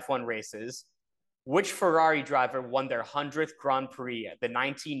 200 F1 races. Which Ferrari driver won their 100th Grand Prix at the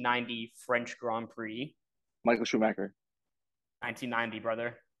 1990 French Grand Prix? Michael Schumacher. 1990,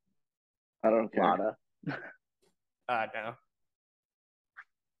 brother. I don't care. Lada. No.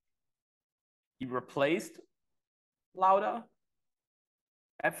 He replaced Lauda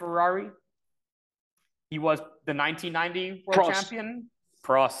at Ferrari. He was the 1990 world Prost. champion.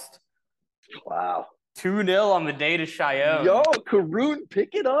 Prost. Wow. 2-0 on the day to Cheyenne. Yo, Karun,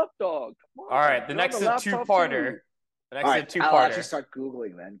 pick it up, dog. Come on. All right, the next is a two-parter. The next is a two-parter. I'll actually start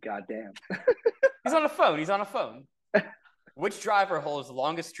Googling then. Goddamn. He's on a phone. Which driver holds the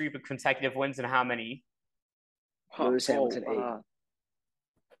longest streak of consecutive wins and how many? Lewis Hamilton,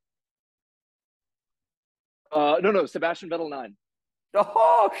 8. No, Sebastian Vettel, 9.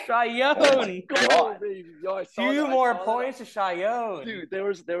 Oh, Cheyenne! God. Yo, 2 more points to Cheyenne. Dude, there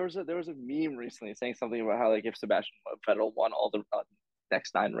was a meme recently saying something about how like if Sebastian Vettel won all the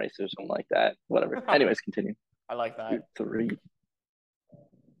next 9 races or something like that. Whatever. Anyways, continue. I like that. Dude, 3.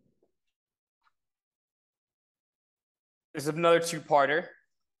 This is another two-parter.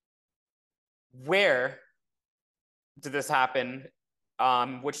 Where did this happen?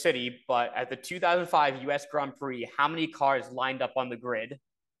 Which city? But at the 2005 U.S. Grand Prix, how many cars lined up on the grid?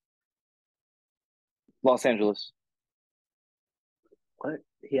 Los Angeles. What?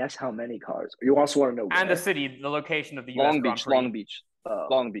 He asked how many cars. You also want to know where? And the city, the location of the U.S. Grand Prix. Long Beach.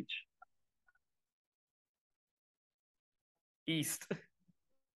 Long Beach. East.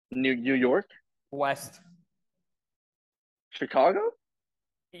 New York. West. Chicago.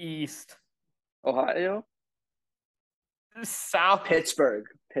 East. Ohio. South. Pittsburgh,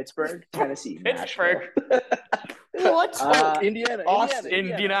 Tennessee, Pittsburgh. What? Indiana. Austin.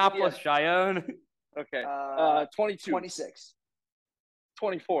 Indianapolis, Cheyenne. Okay. 22. 26.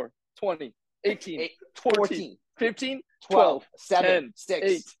 24. 20. 18. 14. 15. 12. 7. 10, 6.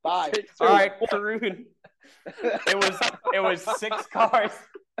 8, 5. 6, All right, Karun. It was 6 cars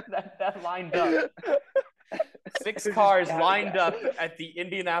that lined up. 6 cars lined up at the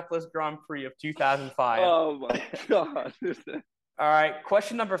Indianapolis Grand Prix of 2005. Oh my god! All right,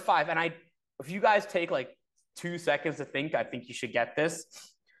 question number 5, and if you guys take like 2 seconds to think, I think you should get this.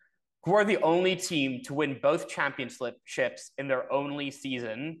 Who are the only team to win both championships in their only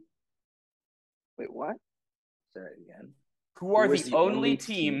season? Wait, what? Say it again. Who are the only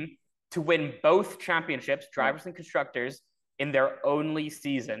team to win both championships, drivers and constructors, in their only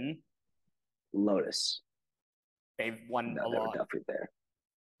season? Lotus. They've won a They were lot. definitely there.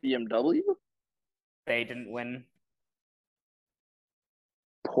 BMW. They didn't win.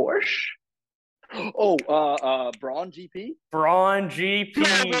 Porsche. Oh, Braun GP. Braun GP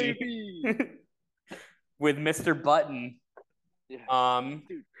Yeah, with Mr. Button. Yeah.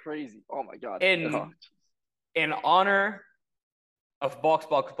 Dude, crazy. Oh my god. In honor of Box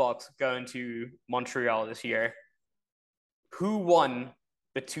going to Montreal this year, who won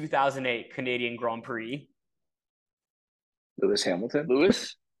the 2008 Canadian Grand Prix? Lewis Hamilton.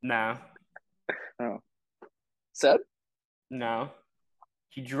 Lewis. No. Oh. Seb. No.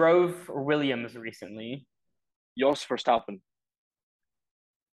 He drove Williams recently. Jos Verstappen.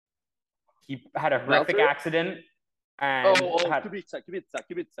 He had a horrific accident. And Kubica.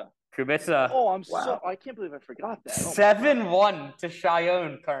 Oh, I can't believe I forgot that. 7-1 to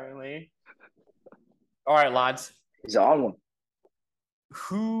Cheyenne currently. All right, lads. He's on one.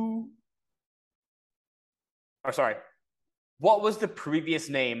 What was the previous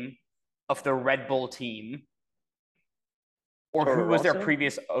name of the Red Bull team? Or who was their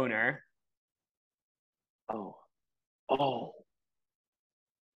previous owner?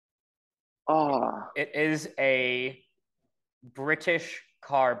 It is a British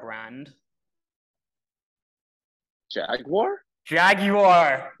car brand. Jaguar.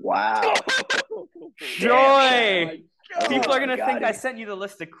 Jaguar. Wow. Joy. People are gonna think I sent you the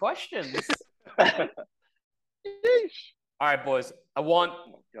list of questions. All right, boys. I'm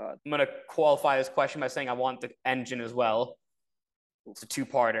gonna qualify this question by saying I want the engine as well. It's a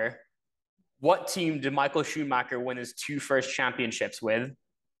two-parter. What team did Michael Schumacher win his 2 first championships with?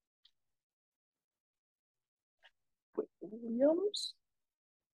 Williams?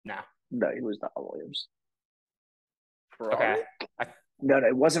 No, he was not Williams. Ferrari? Okay. No,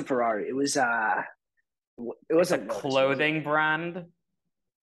 it wasn't Ferrari. It was a clothing brand.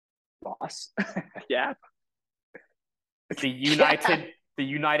 Boss. Yeah. The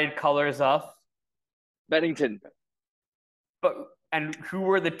United colors of Bennington. And who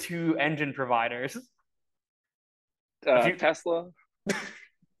were the 2 engine providers? Tesla.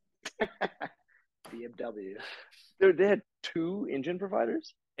 BMW. Dude, they had 2 engine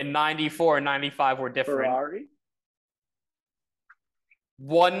providers? In 94 and 95 were different. Ferrari?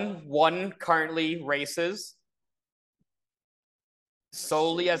 One currently races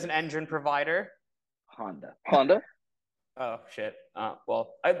solely as an engine provider. Honda? Oh, shit.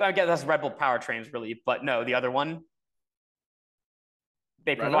 Well, I guess that's Red Bull powertrains, really. But no, the other one.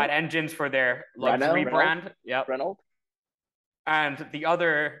 They provide engines for their luxury brand. Yep. Renault? And the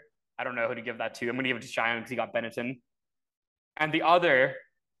other, I don't know who to give that to. I'm going to give it to Cheyenne because he got Benetton. And the other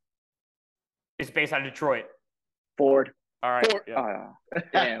is based out of Detroit. Ford. All right. Ford. Yeah.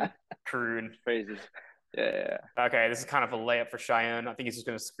 Damn. Croon. Crazy. Yeah. Okay, this is kind of a layup for Cheyenne. I think he's just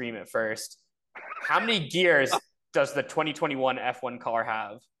going to scream it first. How many gears does the 2021 F1 car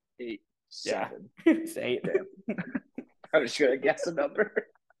have? 8. Yeah. 7. It's 8. Damn. I was going to guess a number.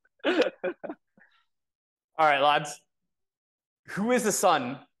 All right, lads. Who is the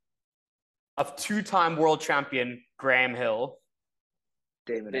son of 2-time world champion Graham Hill?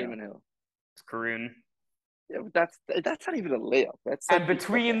 Damon Hill. It's Karun. Yeah, but that's not even a layup. And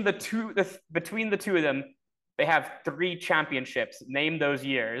between the two of them, they have 3 championships. Name those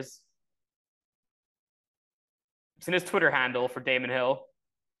years. It's in his Twitter handle for Damon Hill.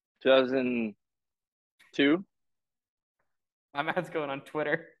 2002. My man's going on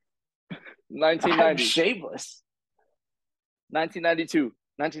Twitter. 1990. I'm shameless. 1992.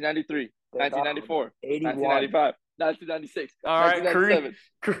 1993. 1994. 81. 1995. 1996. All right,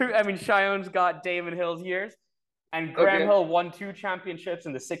 1997. Cheyenne's got Damon Hill's years. And Graham Hill won 2 championships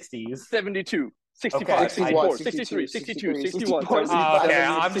in the 60s. 72. 65, Okay. 64, 63, 62, 61. Okay,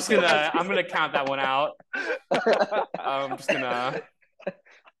 I'm gonna count that one out. I'm just gonna.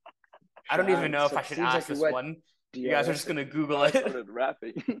 I don't even know if I should ask this one. You guys are just gonna Google it. I started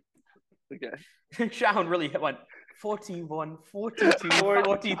rapping. Okay. Shaun really went 41, 42,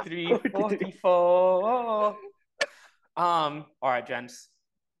 43, 44. All right, gents.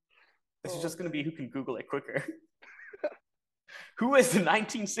 This is just gonna be who can Google it quicker. Who is the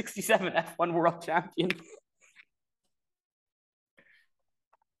 1967 F1 World Champion?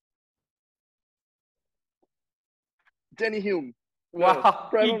 Denny Hume. Wow,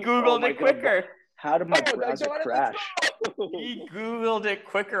 he Googled it quicker. How did my browser crash? He Googled it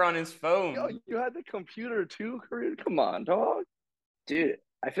quicker on his phone. Yo, you had the computer too, Karun? Come on, dog. Dude,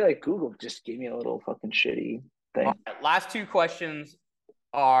 I feel like Google just gave me a little fucking shitty thing. Right, last 2 questions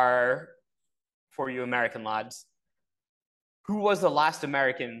are for you American lads. Who was the last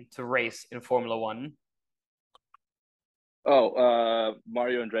American to race in Formula 1? Oh,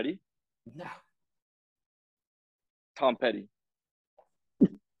 Mario Andretti? No. Tom Petty.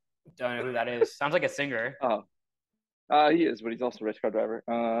 Don't know who that is. Sounds like a singer. Oh. He is, but he's also a race car driver.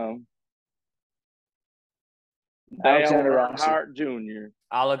 Alexander Dale Rossi. Hart Jr.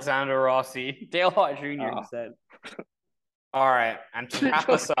 Alexander Rossi. Dale Hart Jr. He said. All right. And to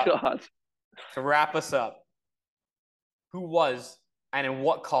wrap us up, who was and in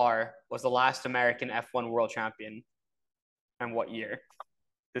what car was the last American F1 world champion and what year?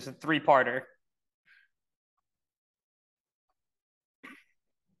 There's a 3-parter.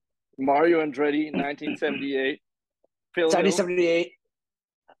 Mario Andretti, 1978. 1978.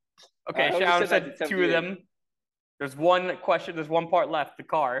 Okay, Shaun said 2 of them. There's one question. There's one part left. The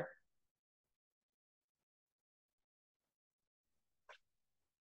car.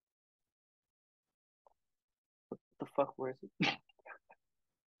 What the fuck? Where is it?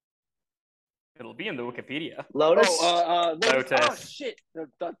 It'll be in the Wikipedia. Lotus. Lotus. Oh shit!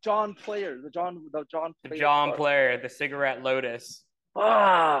 The John Player. The John Player. The cigarette Lotus.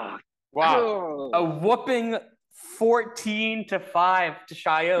 Ah. Wow. A whooping 14-5 to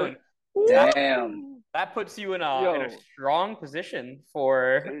Cheyenne. Damn. That puts you in a strong position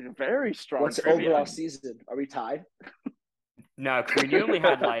for very strong. What's the overall season? Are we tied? No, you only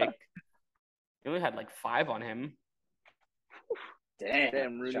had like 5 on him.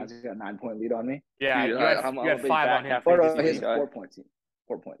 Damn, Rooney. Shaz's got a 9-point lead on me. Yeah, Dude, you had, I'm you had a big 5 back on him. half Oh, of no, the he has a guy.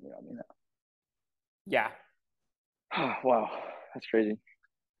 4-point lead on me now. Yeah. Wow, that's crazy.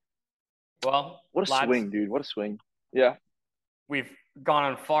 Well, What a lads, swing, dude. What a swing. Yeah. we've gone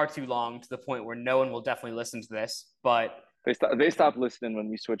on far too long to the point where no one will definitely listen to this, but They stopped listening when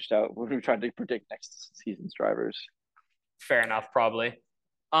we switched out, when we tried to predict next season's drivers. fair enough, probably.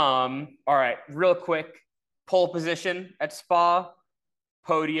 All right, real quick, pole position at Spa,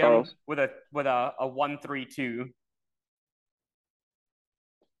 podium Charles. with a 1-3-2.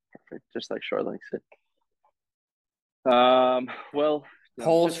 Perfect, just like Charles likes it. Well,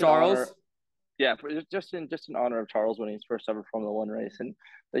 Pole Charles. Just in honor of Charles winning his first ever Formula One race, and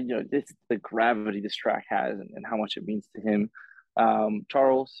the gravity this track has, and how much it means to him.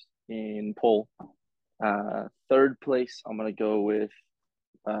 Charles in pole. Third place, I'm gonna go with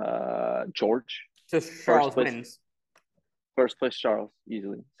George. Just Charles wins. First place, Charles,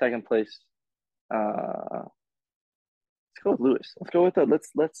 easily. Second place, let's go with Lewis. Let's go with that.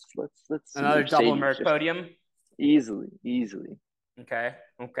 Let's Another double Merc podium. Easily. Okay.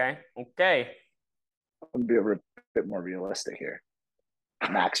 I'm gonna be a bit more realistic here.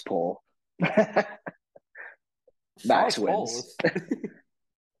 Max pole. Max wins.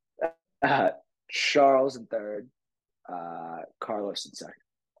 Charles in third. Carlos in second.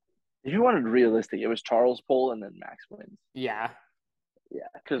 If you wanted realistic, it was Charles pole and then Max wins. Yeah.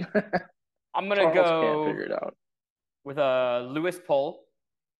 Because I'm gonna go can't figure it out with a Lewis pole.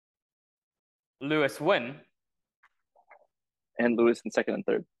 Lewis win. And Lewis in second and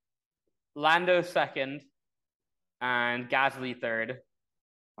third. Lando second, and Gasly third.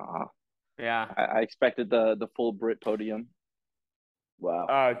 Yeah. I expected the full Brit podium.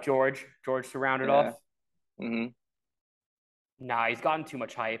 Wow. George to round it off. Mm-hmm. Nah, he's gotten too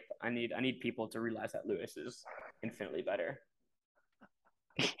much hype. I need people to realize that Lewis is infinitely better.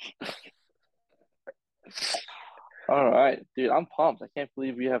 All right, dude, I'm pumped. I can't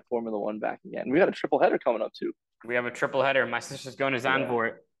believe we have Formula One back again. We got a triple header coming up too. We have a triple header. My sister's going to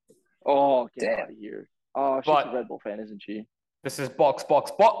Zandvoort. Oh, get out of here. Oh, she's a Red Bull fan, isn't she? This is box.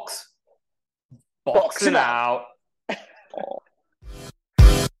 Boxing out. Oh.